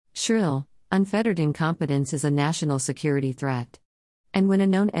Shrill, unfettered incompetence is a national security threat. And when a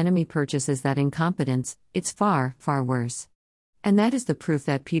known enemy purchases that incompetence, it's far, far worse. And that is the proof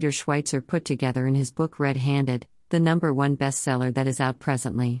that Peter Schweitzer put together in his book Red-Handed, the #1 bestseller that is out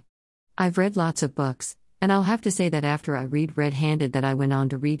presently. I've read lots of books, and I'll have to say that after I read Red-Handed that I went on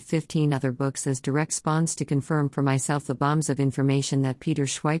to read 15 other books as direct spawns to confirm for myself the bombs of information that Peter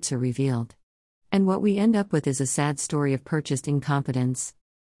Schweitzer revealed. And what we end up with is a sad story of purchased incompetence.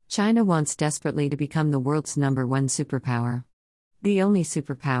 China wants desperately to become the world's #1 superpower. The only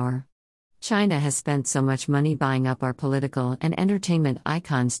superpower. China has spent so much money buying up our political and entertainment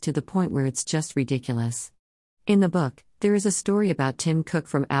icons to the point where it's just ridiculous. In the book, there is a story about Tim Cook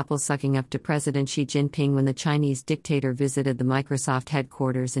from Apple sucking up to President Xi Jinping when the Chinese dictator visited the Microsoft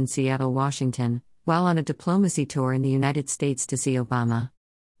headquarters in Seattle, Washington, while on a diplomacy tour in the United States to see Obama.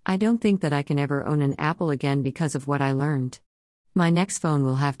 I don't think that I can ever own an Apple again because of what I learned. My next phone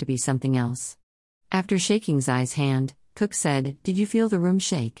will have to be something else. After shaking Xi's hand, Cook said, "Did you feel the room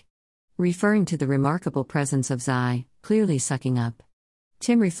shake?" Referring to the remarkable presence of Xi, clearly sucking up.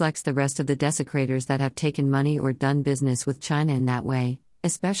 Tim reflects the rest of the desecrators that have taken money or done business with China in that way,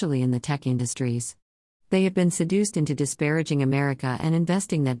 especially in the tech industries. They have been seduced into disparaging America and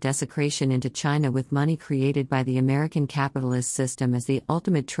investing that desecration into China with money created by the American capitalist system as the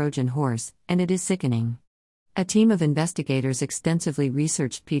ultimate Trojan horse, and it is sickening. A team of investigators extensively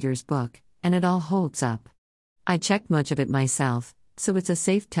researched Peter's book, and it all holds up. I checked much of it myself, so it's a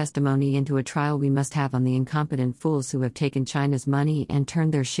safe testimony into a trial we must have on the incompetent fools who have taken China's money and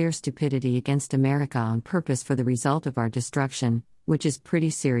turned their sheer stupidity against America on purpose for the result of our destruction, which is pretty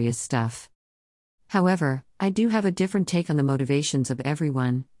serious stuff. However, I do have a different take on the motivations of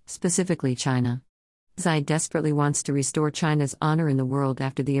everyone, specifically China. Xi desperately wants to restore China's honor in the world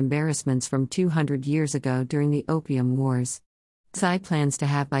after the embarrassments from 200 years ago during the Opium Wars. Xi plans to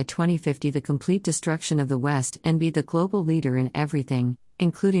have by 2050 the complete destruction of the West and be the global leader in everything,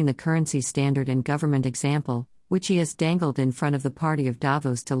 including the currency standard and government example, which he has dangled in front of the party of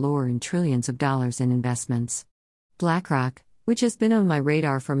Davos to lure in trillions of dollars in investments. BlackRock, which has been on my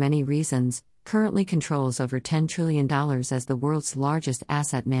radar for many reasons, currently controls over $10 trillion as the world's largest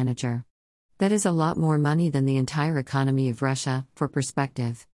asset manager. That is a lot more money than the entire economy of Russia, for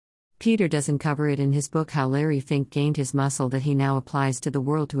perspective. Peter doesn't cover it in his book how Larry Fink gained his muscle that he now applies to the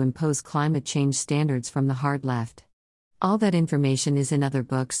world to impose climate change standards from the hard left. All that information is in other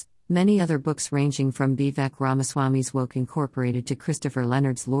books, many other books ranging from Vivek Ramaswamy's Woke Incorporated to Christopher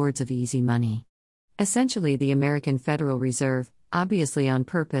Leonard's Lords of Easy Money. Essentially, the American Federal Reserve, obviously on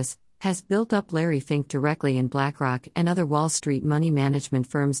purpose, has built up Larry Fink directly in BlackRock and other Wall Street money management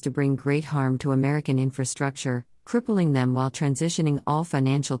firms to bring great harm to American infrastructure, crippling them while transitioning all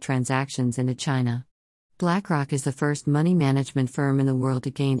financial transactions into China. BlackRock is the first money management firm in the world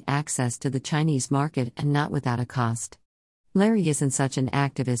to gain access to the Chinese market and not without a cost. Larry isn't such an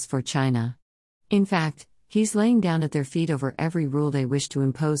activist for China. In fact, he's laying down at their feet over every rule they wish to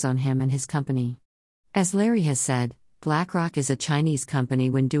impose on him and his company. As Larry has said, BlackRock is a Chinese company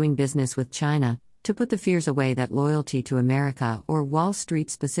when doing business with China, to put the fears away that loyalty to America or Wall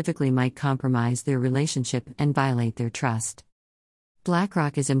Street specifically might compromise their relationship and violate their trust.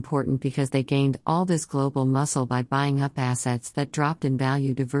 BlackRock is important because they gained all this global muscle by buying up assets that dropped in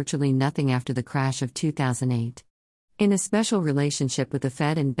value to virtually nothing after the crash of 2008. In a special relationship with the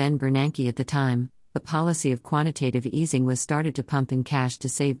Fed and Ben Bernanke at the time, the policy of quantitative easing was started to pump in cash to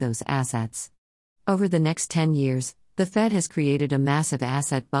save those assets. Over the next 10 years, the Fed has created a massive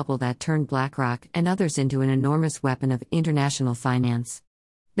asset bubble that turned BlackRock and others into an enormous weapon of international finance.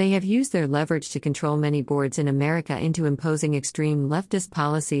 They have used their leverage to control many boards in America into imposing extreme leftist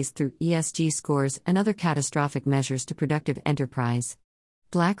policies through ESG scores and other catastrophic measures to productive enterprise.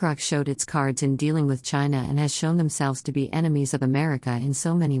 BlackRock showed its cards in dealing with China and has shown themselves to be enemies of America in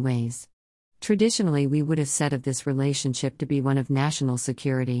so many ways. Traditionally, we would have said of this relationship to be one of national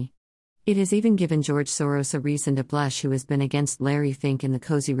security. It has even given George Soros a reason to blush, who has been against Larry Fink in the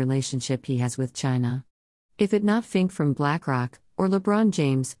cozy relationship he has with China. If it not Fink from BlackRock, or LeBron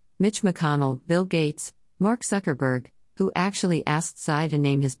James, Mitch McConnell, Bill Gates, Mark Zuckerberg, who actually asked Xi to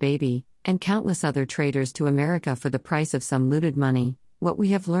name his baby, and countless other traitors to America for the price of some looted money, what we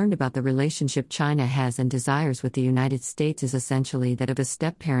have learned about the relationship China has and desires with the United States is essentially that of a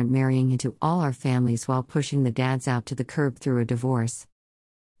step-parent marrying into all our families while pushing the dads out to the curb through a divorce.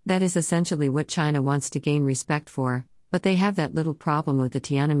 That is essentially what China wants to gain respect for, but they have that little problem with the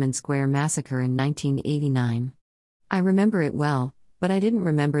Tiananmen Square massacre in 1989. I remember it well, but I didn't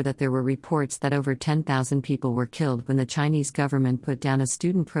remember that there were reports that over 10,000 people were killed when the Chinese government put down a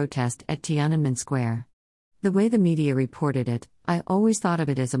student protest at Tiananmen Square. The way the media reported it, I always thought of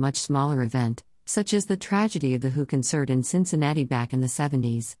it as a much smaller event, such as the tragedy of the Who concert in Cincinnati back in the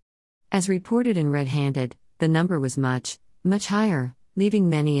 70s. As reported in Red Handed, the number was much, much higher, leaving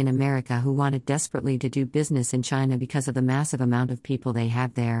many in America who wanted desperately to do business in China because of the massive amount of people they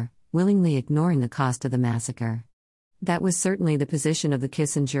have there, willingly ignoring the cost of the massacre. That was certainly the position of the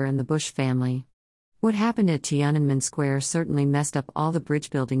Kissinger and the Bush family. What happened at Tiananmen Square certainly messed up all the bridge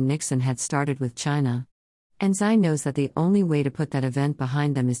building Nixon had started with China. And Xi knows that the only way to put that event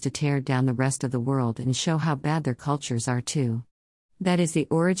behind them is to tear down the rest of the world and show how bad their cultures are too. That is the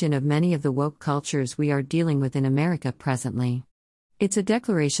origin of many of the woke cultures we are dealing with in America presently. It's a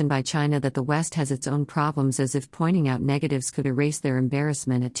declaration by China that the West has its own problems, as if pointing out negatives could erase their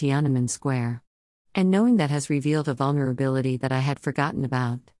embarrassment at Tiananmen Square. And knowing that has revealed a vulnerability that I had forgotten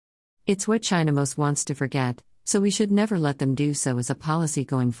about. It's what China most wants to forget, so we should never let them do so as a policy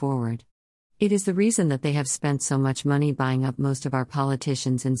going forward. It is the reason that they have spent so much money buying up most of our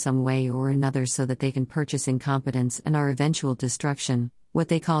politicians in some way or another so that they can purchase incompetence and our eventual destruction, what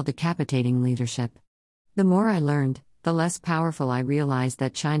they call decapitating leadership. The more I learned, the less powerful I realized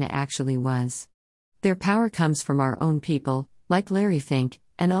that China actually was. Their power comes from our own people, like Larry Fink,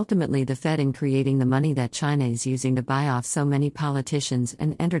 and ultimately the Fed, in creating the money that China is using to buy off so many politicians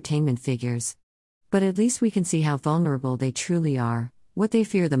and entertainment figures. But at least we can see how vulnerable they truly are, what they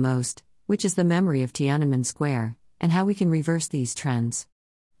fear the most, which is the memory of Tiananmen Square, and how we can reverse these trends.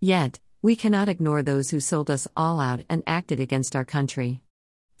 Yet, we cannot ignore those who sold us all out and acted against our country.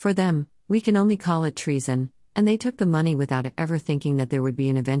 For them, we can only call it treason, and they took the money without ever thinking that there would be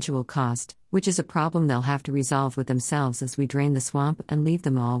an eventual cost, which is a problem they'll have to resolve with themselves as we drain the swamp and leave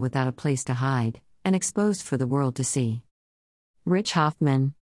them all without a place to hide, and exposed for the world to see. Rich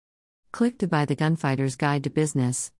Hoffman. Click to buy The Gunfighter's Guide to Business.